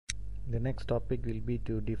The next topic will be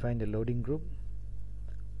to define the loading group.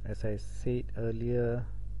 As I said earlier,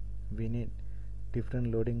 we need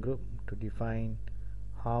different loading group to define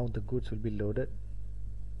how the goods will be loaded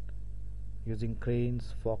using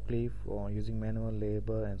cranes, forklift, or using manual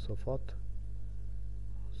labor and so forth.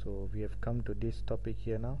 So we have come to this topic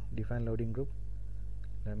here now, define loading group.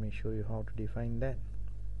 Let me show you how to define that.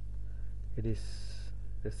 It is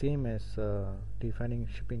the same as defining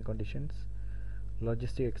shipping conditions,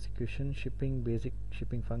 logistic execution, shipping, basic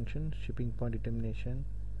shipping function, shipping point determination,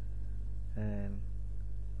 and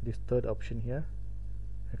this third option here,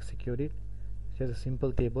 execute it. It's just a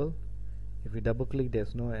simple table. If we double click,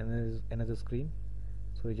 there's no another screen,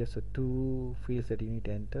 so it's just two fields that you need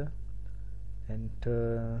to enter.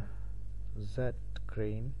 Enter Z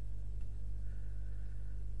crane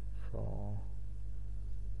for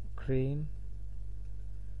crane,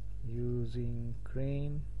 using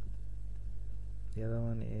crane. The other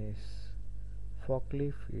one is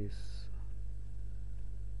forklift, is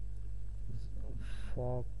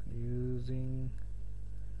using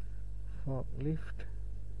forklift.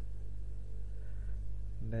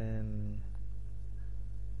 Then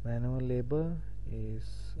manual labor is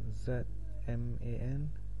ZMAN,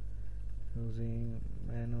 using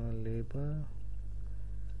manual labor.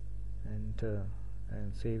 Enter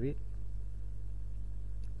and save it.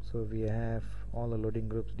 So we have all the loading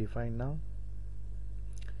groups defined now.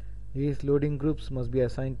 These loading groups must be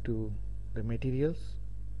assigned to the materials,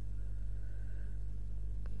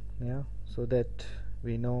 so that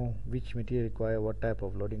we know which material require what type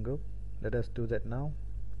of loading group. Let us do that now.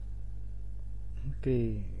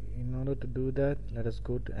 Okay, in order to do that, let us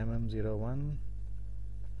go to MM01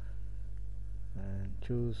 and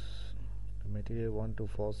choose the material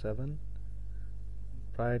 1247.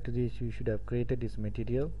 Prior to this, you should have created this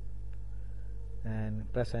material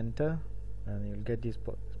and press enter, and you'll get this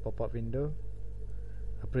pop-up window.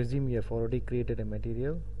 I presume you have already created a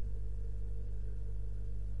material.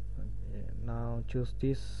 Okay, now choose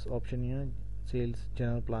this option here, sales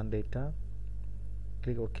general plant data.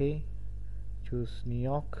 Click OK. Choose New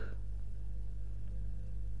York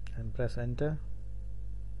and press enter.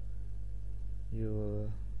 You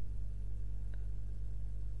will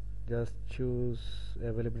just choose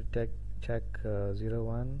availability check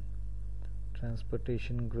 01,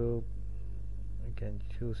 transportation group, you can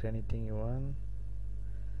choose anything you want,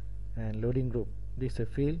 and loading group, this is a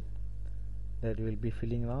field that we will be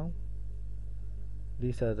filling now.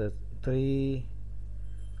 These are the three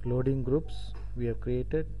loading groups we have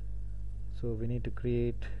created, so we need to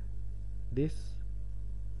create this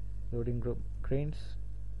loading group cranes.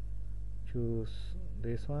 Choose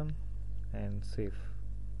this one and save.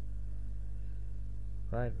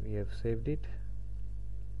 Right, we have saved it.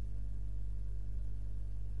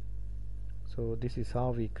 So this is how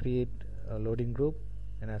we create a loading group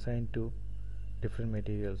and assign to different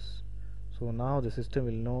materials. So now the system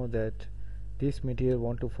will know that this material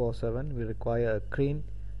 1247 will require a crane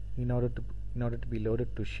in order to be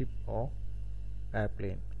loaded to ship or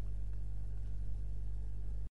airplane.